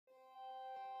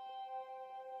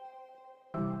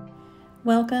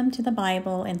Welcome to the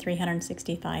Bible in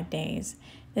 365 days.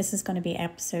 This is going to be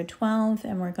episode 12,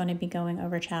 and we're going to be going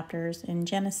over chapters in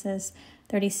Genesis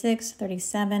 36,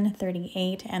 37,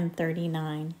 38, and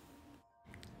 39.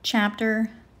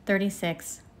 Chapter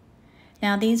 36.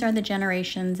 Now these are the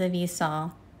generations of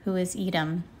Esau, who is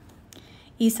Edom.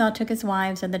 Esau took his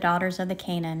wives of the daughters of the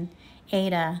Canaan,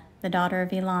 Adah, the daughter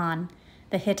of Elon,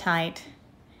 the Hittite,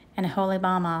 and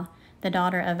Aholibamah, the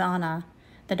daughter of Anah,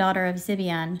 the daughter of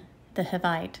Zibeon, the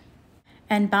Hivite,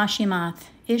 and Bashemath,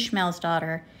 Ishmael's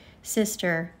daughter,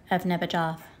 sister of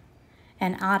Nebajoth.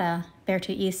 And Adah bare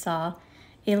to Esau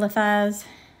Eliphaz,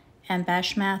 and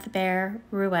Bashemath bare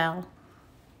Ruel.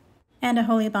 And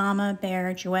Aholibamah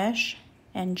bare Jeush,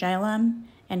 and Jalam,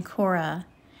 and Korah.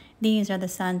 These are the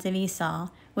sons of Esau,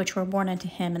 which were born unto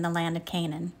him in the land of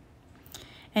Canaan.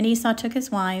 And Esau took his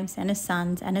wives, and his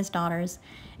sons, and his daughters,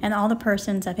 and all the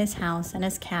persons of his house, and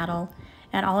his cattle,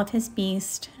 and all of his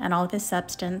beast, and all of his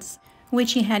substance,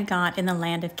 which he had got in the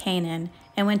land of Canaan,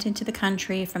 and went into the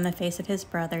country from the face of his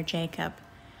brother Jacob.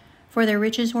 For their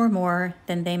riches were more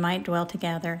than they might dwell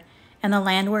together, and the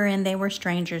land wherein they were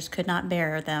strangers could not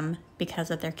bear them because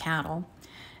of their cattle.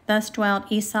 Thus dwelt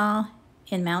Esau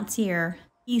in Mount Seir.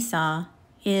 Esau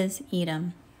is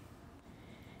Edom.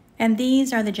 And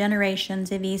these are the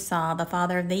generations of Esau, the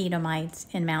father of the Edomites,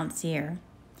 in Mount Seir.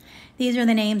 These are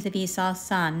the names of Esau's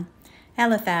son: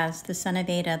 Eliphaz, the son of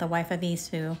Adah, the wife of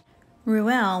Esau;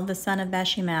 Ruel, the son of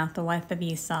Bashemath, the wife of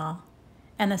Esau.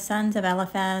 And the sons of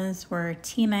Eliphaz were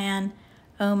Teman,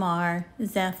 Omar,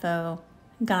 Zepho,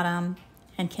 Gatam,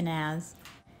 and Kenaz.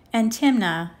 And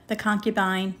Timnah, the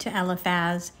concubine to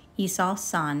Eliphaz, Esau's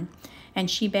son, and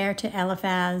she bare to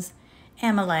Eliphaz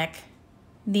Amalek.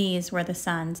 These were the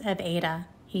sons of Adah,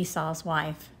 Esau's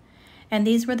wife. And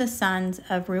these were the sons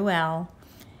of Ruel,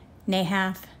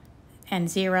 Nahath, and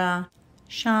Zerah,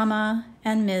 Shammah,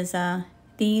 and Mizah.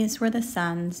 These were the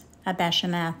sons of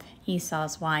Bashemath,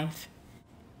 Esau's wife.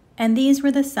 And these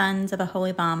were the sons of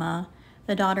Aholibamah,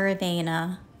 the daughter of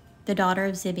Anah, the daughter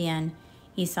of Zibeon,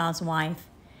 Esau's wife.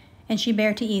 And she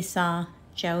bare to Esau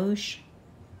Jeush,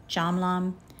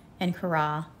 Jamlam, and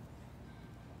Korah.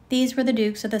 These were the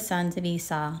dukes of the sons of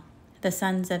Esau, the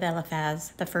sons of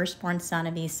Eliphaz, the firstborn son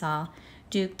of Esau: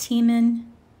 Duke Teman,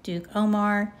 Duke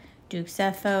Omar, Duke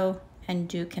Zepho, and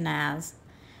Duke Kenaz,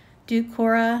 Duke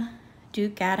Korah,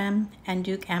 Duke Gatam, and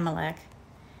Duke Amalek.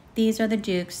 These are the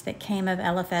dukes that came of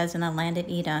Eliphaz in the land of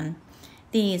Edom.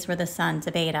 These were the sons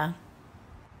of Adah.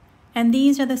 And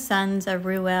these are the sons of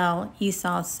Ruel,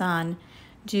 Esau's son: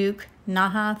 Duke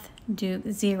Nahath, Duke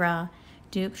Zerah,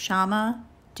 Duke Shammah,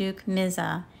 Duke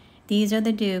Mizah. These are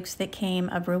the dukes that came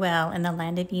of Ruel in the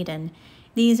land of Edom.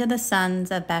 These are the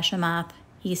sons of Bashemath,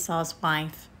 Esau's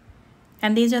wife.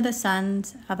 And these are the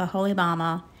sons of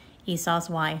Aholibamah, Esau's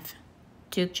wife: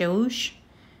 Duke Jeush,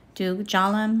 Duke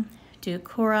Jalam, Duke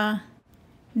Korah.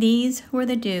 These were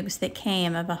the dukes that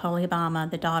came of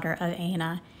Aholibamah, the daughter of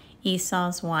Anah,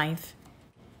 Esau's wife.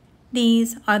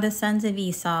 These are the sons of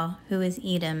Esau, who is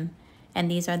Edom, and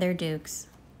these are their dukes.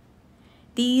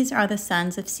 These are the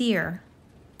sons of Seir,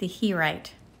 the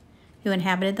Hirite, who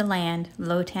inhabited the land: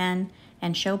 Lotan,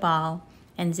 and Shobal,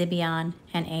 and Zibeon,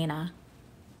 and Anah.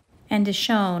 And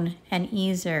Dishon, and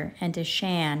Ezer, and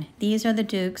Dishan. These are the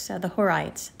dukes of the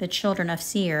Horites, the children of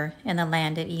Seir, in the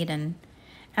land of Edom.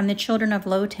 And the children of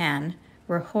Lotan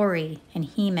were Hori, and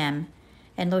Hemem,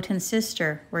 and Lotan's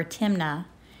sister were Timnah.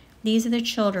 These are the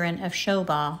children of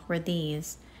Shobal were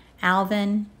these: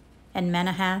 Alvan, and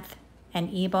Menahath,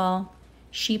 and Ebal,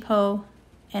 Shepho,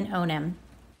 and Onim.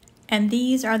 And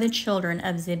these are the children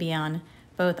of Zibeon,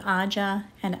 both Ajah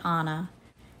and Anah.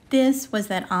 This was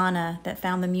that Anah that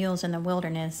found the mules in the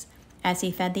wilderness, as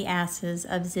he fed the asses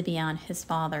of Zibeon his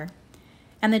father.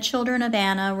 And the children of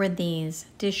Anah were these: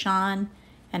 Dishon,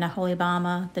 and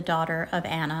Aholibamah, the daughter of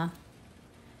Anah.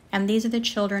 And these are the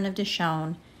children of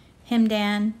Dishon: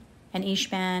 Himdan, and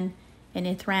Ishban, and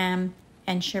Ithram,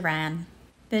 and Shiran.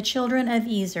 The children of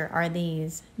Ezer are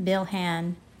these: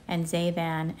 Bilhan, and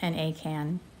Zavan, and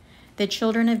Achan. The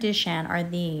children of Dishan are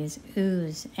these: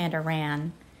 Uz, and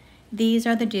Aran. These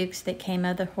are the dukes that came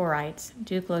of the Horites: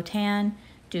 Duke Lotan,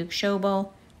 Duke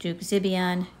Shobal, Duke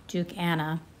Zibeon, Duke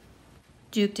Anah,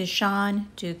 Duke Dishon,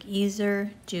 Duke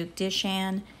Ezer, Duke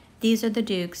Dishan. These are the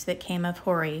dukes that came of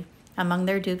Hori, among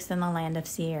their dukes in the land of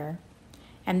Seir.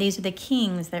 And these are the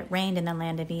kings that reigned in the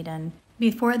land of Edom,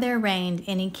 before there reigned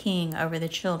any king over the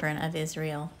children of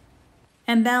Israel.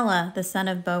 And Bela, the son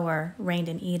of Beor, reigned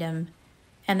in Edom,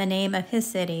 and the name of his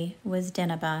city was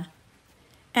Dinhabah.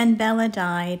 And Bela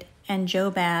died, and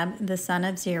Jobab, the son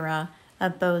of Zerah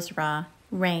of Bozrah,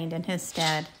 reigned in his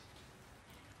stead.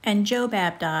 And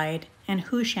Jobab died, and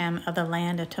Husham of the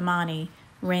land of Temani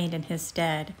reigned in his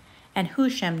stead. And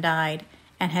Husham died,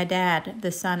 and Hadad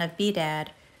the son of Bedad,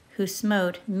 who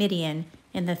smote Midian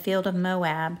in the field of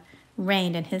Moab,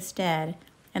 reigned in his stead,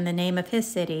 and the name of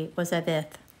his city was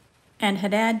Avith. And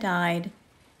Hadad died,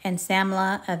 and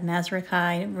Samlah of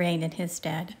Masrekah reigned in his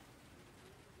stead.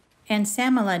 And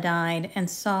Samlah died, and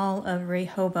Saul of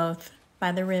Rehoboth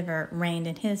by the river reigned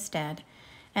in his stead.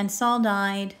 And Saul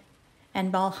died,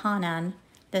 and Baal-Hanan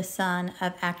the son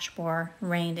of Achbor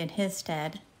reigned in his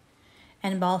stead.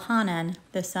 And Baal-Hanan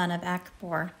the son of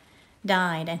Achbor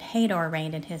died, and Hador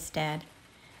reigned in his stead.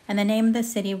 And the name of the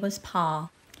city was Pau,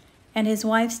 and his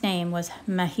wife's name was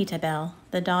Mehetabel,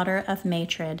 the daughter of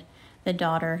Matred, the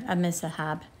daughter of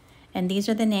Mizahab. And these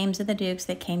are the names of the dukes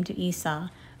that came to Esau,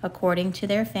 according to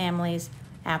their families,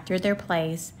 after their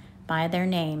place, by their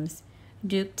names: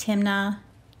 Duke Timnah,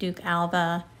 Duke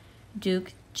Alva,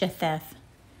 Duke Jetheth,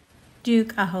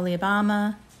 Duke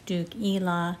Aholibama, Duke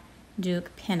Elah,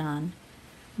 Duke Pinon,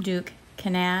 Duke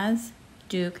Kenaz,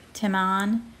 Duke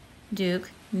Timon,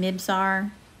 Duke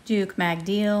Mibzar, Duke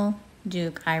Magdiel,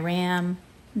 Duke Iram.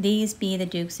 These be the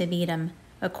dukes of Edom,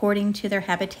 according to their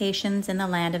habitations in the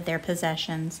land of their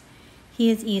possessions. He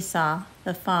is Esau,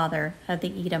 the father of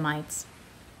the Edomites.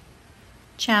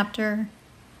 Chapter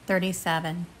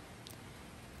 37.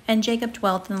 And Jacob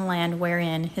dwelt in the land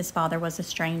wherein his father was a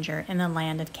stranger, in the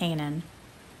land of Canaan.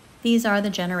 These are the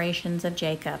generations of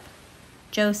Jacob.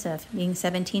 Joseph, being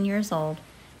 17 years old,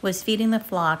 was feeding the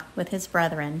flock with his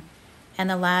brethren, and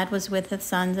the lad was with the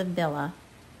sons of Bilhah,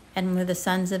 and with the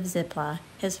sons of Zilpah,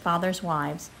 his father's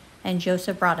wives, and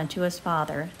Joseph brought unto his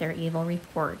father their evil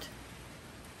report.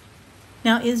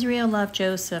 Now Israel loved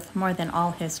Joseph more than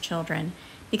all his children,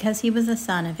 because he was the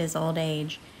son of his old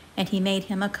age, and he made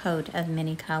him a coat of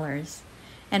many colors.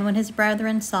 And when his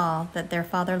brethren saw that their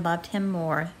father loved him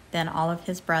more than all of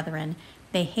his brethren,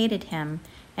 they hated him,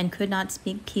 and could not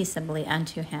speak peaceably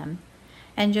unto him.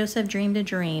 And Joseph dreamed a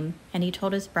dream, and he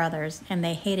told his brothers, and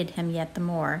they hated him yet the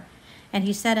more. And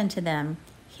he said unto them,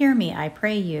 Hear me, I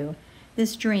pray you,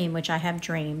 this dream which I have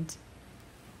dreamed.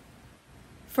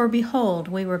 For behold,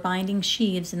 we were binding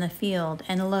sheaves in the field,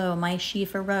 and lo, my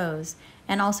sheaf arose,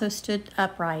 and also stood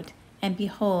upright, and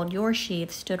behold, your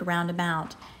sheaf stood round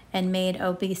about, and made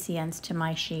obeisance to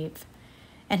my sheaf.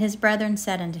 And his brethren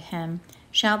said unto him,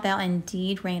 Shalt thou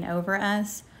indeed reign over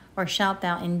us, or shalt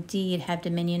thou indeed have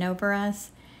dominion over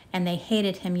us? And they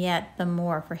hated him yet the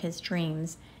more for his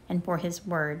dreams, and for his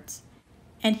words.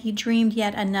 And he dreamed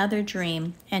yet another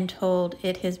dream, and told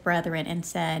it his brethren, and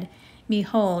said,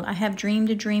 Behold, I have dreamed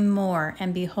a dream more,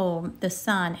 and behold, the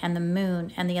sun and the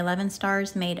moon and the 11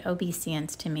 stars made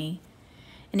obeisance to me.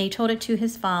 And he told it to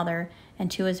his father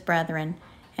and to his brethren,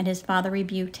 and his father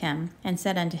rebuked him, and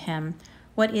said unto him,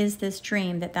 What is this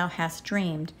dream that thou hast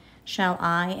dreamed? Shall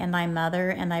I and thy mother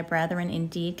and thy brethren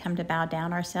indeed come to bow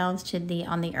down ourselves to thee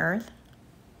on the earth?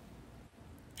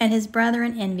 And his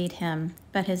brethren envied him,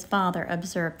 but his father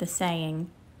observed the saying.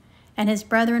 And his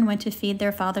brethren went to feed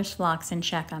their father's flocks in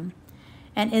Shechem.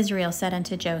 And Israel said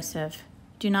unto Joseph,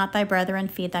 Do not thy brethren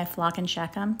feed thy flock in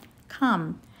Shechem?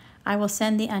 Come, I will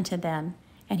send thee unto them.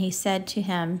 And he said to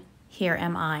him, Here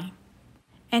am I.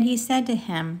 And he said to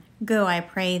him, Go, I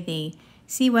pray thee,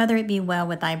 see whether it be well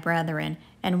with thy brethren,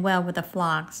 and well with the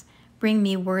flocks. Bring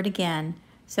me word again.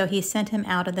 So he sent him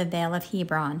out of the vale of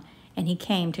Hebron, and he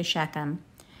came to Shechem.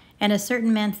 And a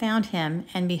certain man found him,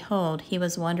 and behold, he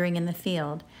was wandering in the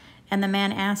field. And the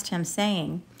man asked him,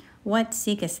 saying, What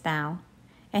seekest thou?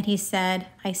 And he said,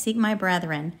 I seek my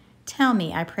brethren. Tell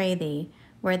me, I pray thee,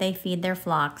 where they feed their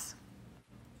flocks.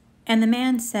 And the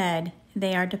man said,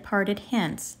 They are departed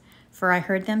hence, for I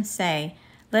heard them say,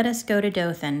 Let us go to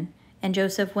Dothan. And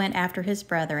Joseph went after his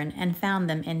brethren, and found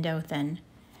them in Dothan.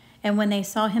 And when they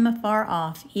saw him afar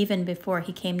off, even before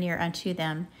he came near unto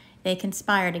them, they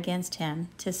conspired against him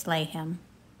to slay him.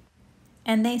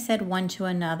 And they said one to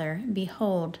another,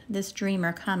 Behold, this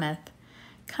dreamer cometh.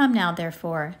 Come now,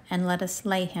 therefore, and let us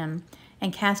slay him,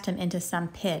 and cast him into some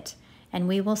pit, and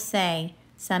we will say,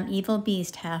 Some evil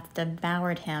beast hath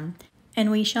devoured him, and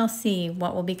we shall see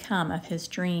what will become of his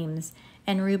dreams.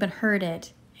 And Reuben heard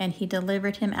it, and he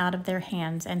delivered him out of their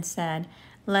hands, and said,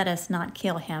 Let us not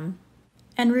kill him.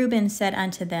 And Reuben said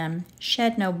unto them,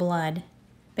 Shed no blood,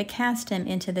 but cast him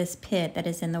into this pit that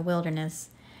is in the wilderness,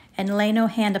 and lay no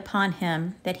hand upon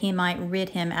him, that he might rid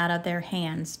him out of their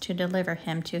hands, to deliver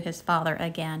him to his father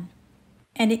again.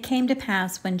 And it came to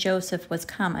pass, when Joseph was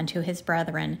come unto his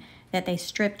brethren, that they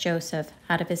stripped Joseph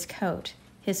out of his coat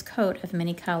of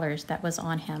many colors that was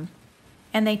on him.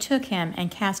 And they took him, and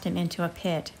cast him into a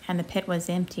pit, and the pit was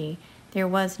empty, there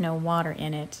was no water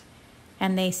in it.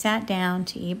 And they sat down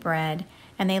to eat bread,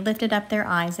 and they lifted up their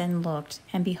eyes and looked,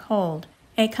 and behold,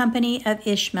 a company of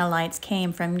Ishmaelites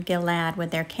came from Gilead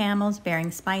with their camels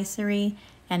bearing spicery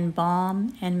and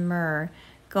balm and myrrh,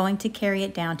 going to carry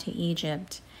it down to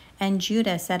Egypt. And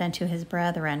Judah said unto his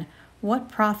brethren, What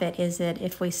profit is it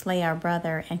if we slay our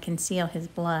brother and conceal his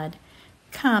blood?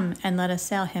 Come, and let us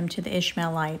sell him to the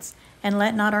Ishmaelites, and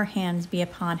let not our hands be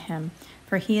upon him,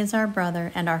 for he is our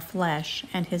brother and our flesh.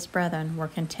 And his brethren were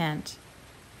content.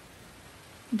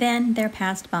 Then there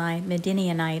passed by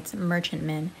Midianites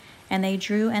merchantmen, and they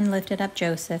drew and lifted up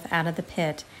Joseph out of the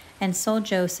pit, and sold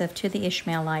Joseph to the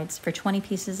Ishmaelites for 20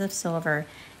 pieces of silver,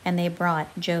 and they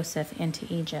brought Joseph into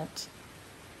Egypt.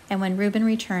 And when Reuben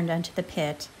returned unto the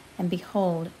pit, and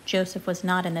behold, Joseph was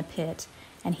not in the pit,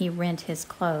 and he rent his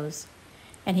clothes.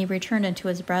 And he returned unto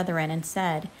his brethren, and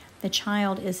said, The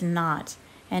child is not,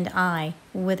 and I,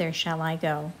 whither shall I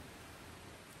go?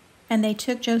 And they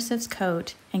took Joseph's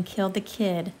coat, and killed the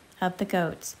kid of the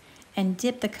goats, and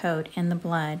dipped the coat in the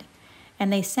blood.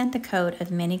 And they sent the coat of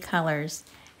many colors,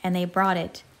 and they brought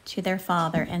it to their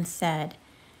father, and said,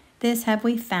 This have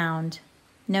we found.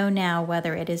 Know now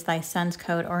whether it is thy son's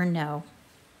coat or no.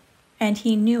 And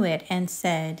he knew it, and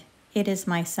said, It is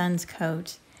my son's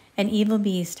coat. An evil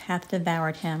beast hath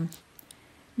devoured him.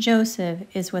 Joseph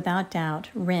is without doubt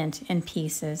rent in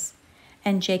pieces.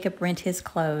 And Jacob rent his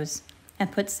clothes,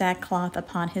 and put sackcloth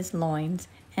upon his loins,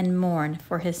 and mourned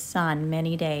for his son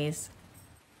many days.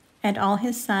 And all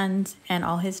his sons and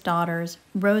all his daughters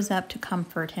rose up to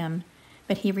comfort him,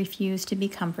 but he refused to be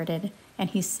comforted, and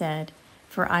he said,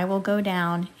 For I will go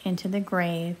down into the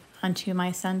grave unto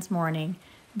my son's mourning.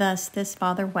 Thus this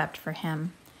father wept for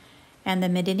him. And the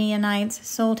Midianites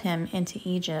sold him into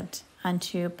Egypt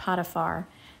unto Potiphar,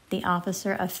 the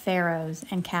officer of Pharaoh's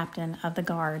and captain of the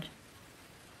guard.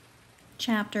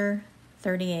 Chapter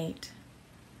 38.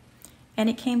 And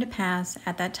it came to pass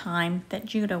at that time that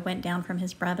Judah went down from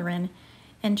his brethren,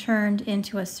 and turned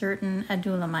into a certain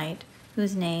Adullamite,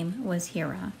 whose name was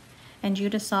Hira. And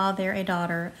Judah saw there a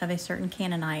daughter of a certain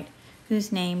Canaanite,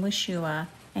 whose name was Shua,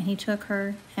 and he took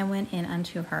her and went in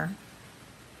unto her.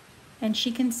 And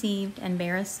she conceived and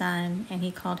bare a son, and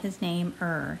he called his name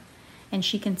And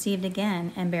she conceived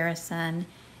again and bare a son,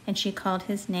 and she called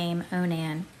his name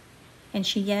Onan. And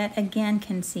she yet again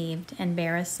conceived and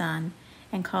bare a son,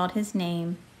 and called his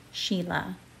name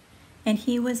Shelah. And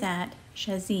he was at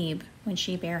Shazib when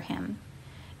she bare him.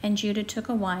 And Judah took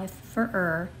a wife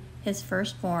for his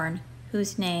firstborn,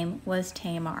 whose name was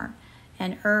Tamar.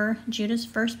 And Judah's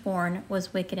firstborn,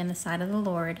 was wicked in the sight of the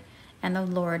Lord, and the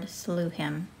Lord slew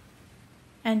him.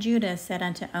 And Judah said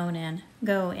unto Onan,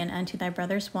 Go in unto thy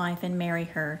brother's wife, and marry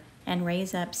her, and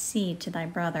raise up seed to thy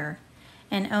brother.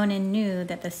 And Onan knew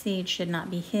that the seed should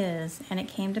not be his, and it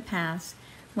came to pass,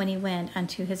 when he went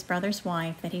unto his brother's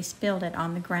wife, that he spilled it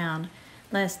on the ground,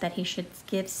 lest that he should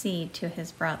give seed to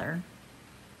his brother.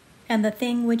 And the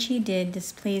thing which he did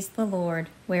displeased the Lord,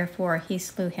 wherefore he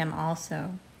slew him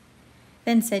also.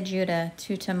 Then said Judah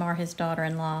to Tamar his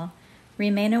daughter-in-law,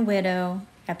 Remain a widow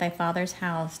at thy father's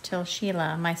house till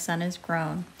Shelah my son is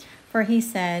grown. For he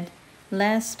said,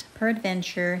 Lest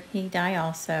peradventure he die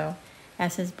also,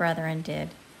 as his brethren did.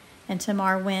 And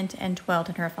Tamar went and dwelt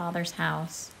in her father's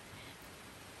house.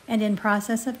 And in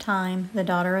process of time the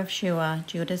daughter of Shua,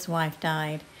 Judah's wife,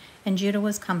 died. And Judah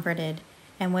was comforted,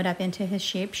 and went up into his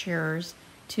sheep shearers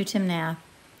to Timnath,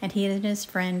 and he and his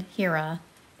friend Hira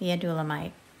the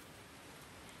Adullamite.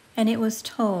 And it was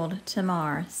told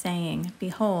Tamar, saying,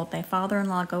 Behold, thy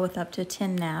father-in-law goeth up to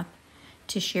Timnath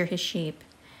to shear his sheep.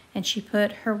 And she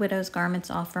put her widow's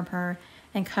garments off from her,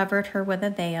 and covered her with a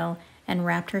veil, and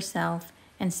wrapped herself,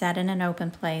 and sat in an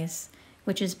open place,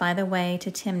 which is by the way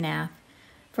to Timnath.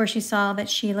 For she saw that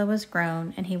Shelah was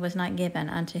grown, and he was not given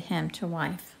unto him to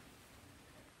wife.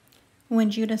 When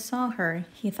Judah saw her,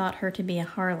 he thought her to be a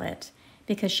harlot,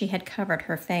 because she had covered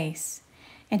her face.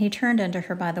 And he turned unto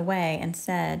her by the way, and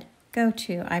said, Go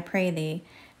to, I pray thee,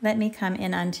 let me come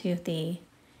in unto thee.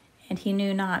 And he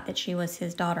knew not that she was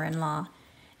his daughter-in-law.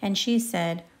 And she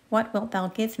said, What wilt thou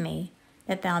give me,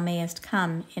 that thou mayest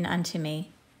come in unto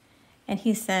me? And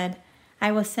he said,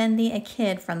 I will send thee a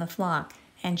kid from the flock.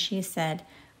 And she said,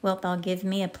 Wilt thou give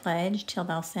me a pledge till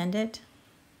thou send it?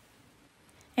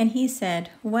 And he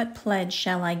said, What pledge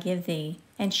shall I give thee?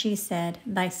 And she said,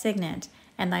 Thy signet,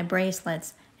 and thy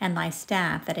bracelets, and thy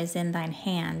staff that is in thine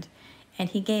hand. And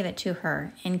he gave it to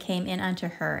her, and came in unto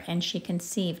her, and she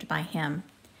conceived by him.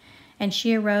 And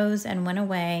she arose and went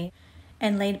away,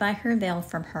 and laid by her veil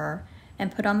from her,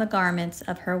 and put on the garments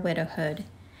of her widowhood.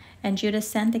 And Judah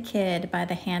sent the kid by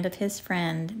the hand of his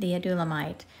friend the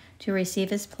Adullamite to receive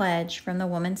his pledge from the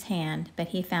woman's hand, but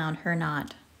he found her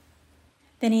not.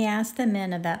 Then he asked the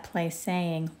men of that place,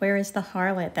 saying, Where is the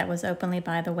harlot that was openly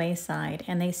by the wayside?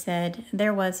 And they said,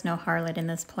 There was no harlot in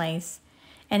this place.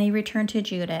 And he returned to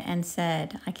Judah and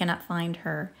said, I cannot find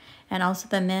her. And also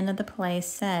the men of the place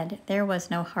said, There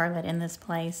was no harlot in this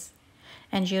place.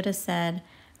 And Judah said,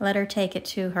 Let her take it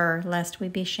to her, lest we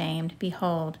be shamed.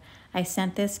 Behold, I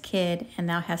sent this kid, and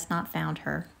thou hast not found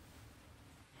her.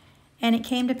 And it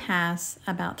came to pass,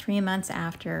 about 3 months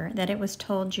after, that it was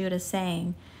told Judah,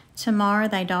 saying, Tamar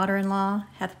thy daughter-in-law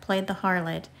hath played the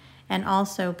harlot, and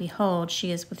also, behold, she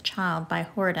is with child by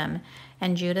whoredom.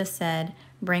 And Judah said,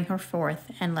 Bring her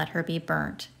forth, and let her be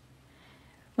burnt.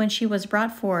 When she was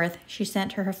brought forth, she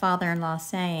sent to her father-in-law,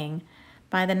 saying,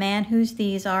 By the man whose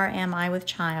these are am I with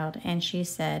child. And she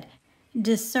said,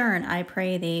 Discern, I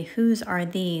pray thee, whose are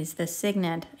these, the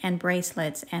signet, and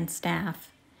bracelets, and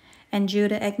staff? And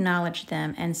Judah acknowledged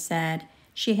them, and said,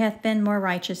 She hath been more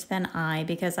righteous than I,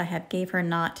 because I have gave her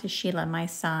not to Shelah my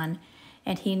son.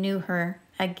 And he knew her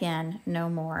again no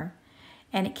more.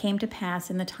 And it came to pass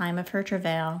in the time of her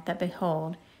travail, that,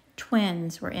 behold,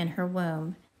 twins were in her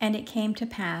womb. And it came to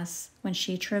pass, when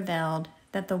she travailed,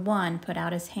 that the one put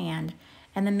out his hand,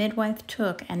 and the midwife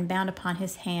took and bound upon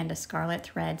his hand a scarlet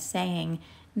thread, saying,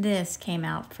 This came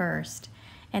out first.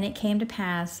 And it came to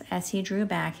pass, as he drew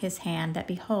back his hand, that,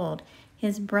 behold,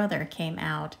 his brother came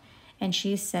out. And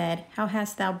she said, How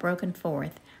hast thou broken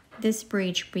forth? This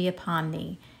breach be upon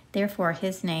thee. Therefore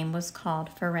his name was called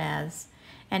Pharez.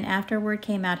 And afterward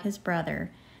came out his brother,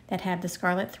 that had the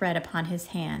scarlet thread upon his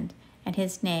hand, and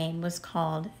his name was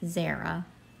called Zerah.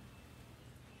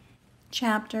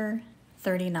 Chapter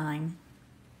 39.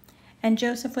 And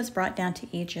Joseph was brought down to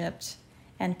Egypt,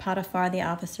 and Potiphar the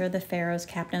officer of the Pharaoh's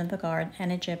captain of the guard,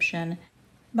 an Egyptian,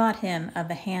 bought him of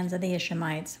the hands of the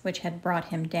Ishmaelites, which had brought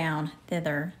him down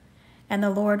thither. And the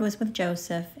Lord was with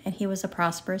Joseph, and he was a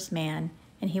prosperous man,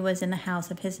 and he was in the house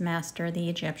of his master the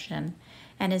Egyptian.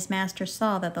 And his master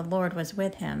saw that the Lord was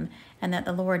with him, and that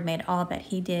the Lord made all that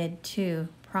he did to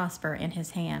prosper in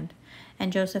his hand.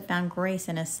 And Joseph found grace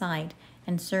in his sight,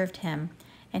 and served him,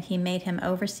 and he made him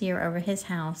overseer over his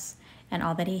house, and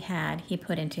all that he had he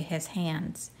put into his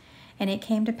hands. And it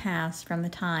came to pass from the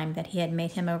time that he had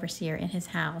made him overseer in his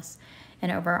house,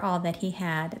 and over all that he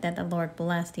had, that the Lord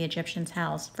blessed the Egyptian's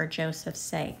house for Joseph's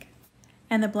sake.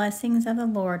 And the blessings of the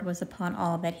Lord was upon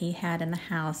all that he had in the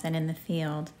house and in the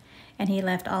field. And he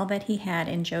left all that he had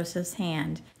in Joseph's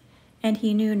hand. And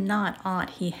he knew not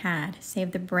aught he had,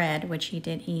 save the bread which he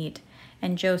did eat.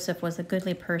 And Joseph was a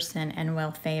goodly person and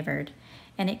well favored.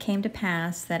 And it came to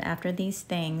pass that after these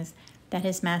things, that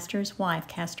his master's wife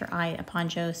cast her eye upon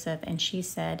Joseph, and she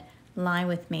said, Lie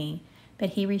with me.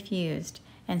 But he refused,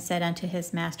 and said unto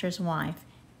his master's wife,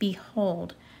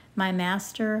 Behold, my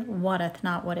master wotteth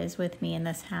not what is with me in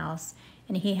this house,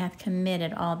 and he hath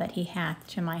committed all that he hath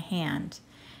to my hand.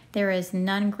 There is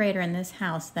none greater in this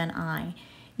house than I,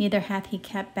 neither hath he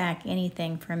kept back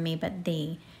anything from me but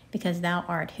thee, because thou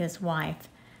art his wife.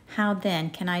 How then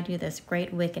can I do this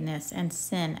great wickedness and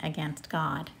sin against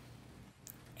God?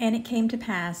 And it came to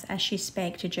pass, as she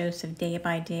spake to Joseph day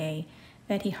by day,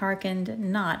 that he hearkened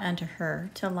not unto her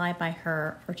to lie by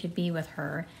her or to be with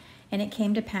her. And it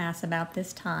came to pass about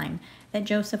this time that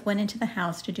Joseph went into the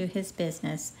house to do his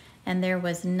business, and there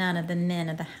was none of the men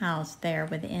of the house there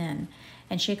within.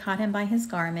 And she caught him by his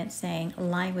garment, saying,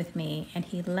 Lie with me. And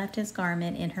he left his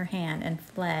garment in her hand, and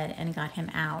fled, and got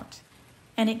him out.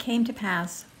 And it came to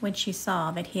pass, when she saw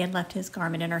that he had left his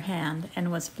garment in her hand,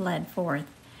 and was fled forth,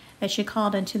 that she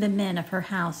called unto the men of her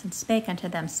house, and spake unto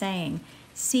them, saying,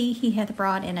 See, he hath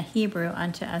brought in a Hebrew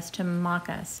unto us to mock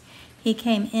us. He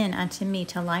came in unto me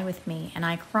to lie with me, and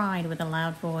I cried with a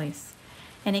loud voice.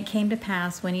 And it came to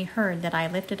pass, when he heard that I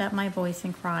lifted up my voice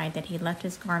and cried, that he left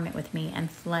his garment with me, and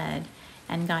fled,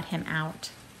 and got him out.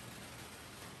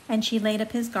 And she laid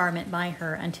up his garment by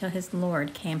her until his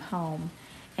Lord came home.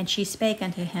 And she spake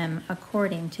unto him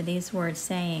according to these words,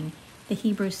 saying, The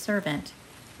Hebrew servant,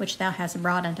 which thou hast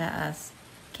brought unto us,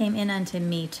 came in unto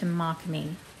me to mock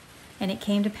me. And it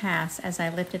came to pass, as I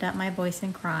lifted up my voice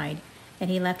and cried, that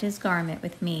he left his garment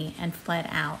with me, and fled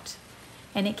out.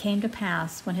 And it came to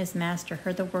pass, when his master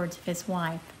heard the words of his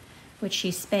wife, which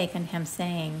she spake unto him,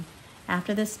 saying,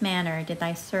 After this manner did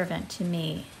thy servant to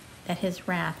me, that his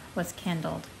wrath was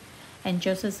kindled. And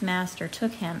Joseph's master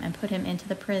took him, and put him into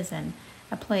the prison,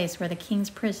 a place where the king's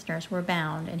prisoners were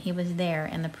bound, and he was there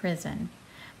in the prison.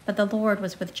 But the Lord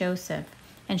was with Joseph,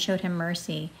 and showed him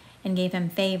mercy, and gave him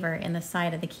favor in the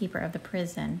sight of the keeper of the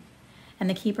prison. And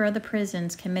the keeper of the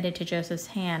prisons committed to Joseph's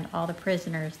hand all the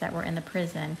prisoners that were in the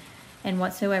prison, and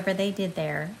whatsoever they did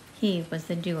there, he was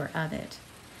the doer of it.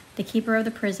 The keeper of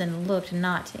the prison looked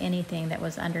not to anything that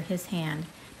was under his hand,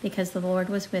 because the Lord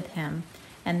was with him,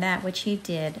 and that which he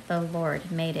did, the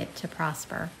Lord made it to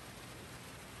prosper.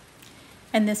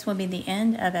 And this will be the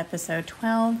end of episode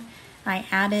 12. I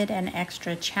added an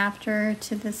extra chapter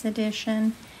to this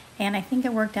edition, and I think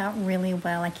it worked out really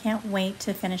well. I can't wait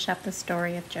to finish up the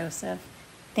story of Joseph.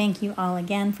 Thank you all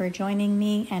again for joining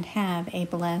me, and have a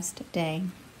blessed day.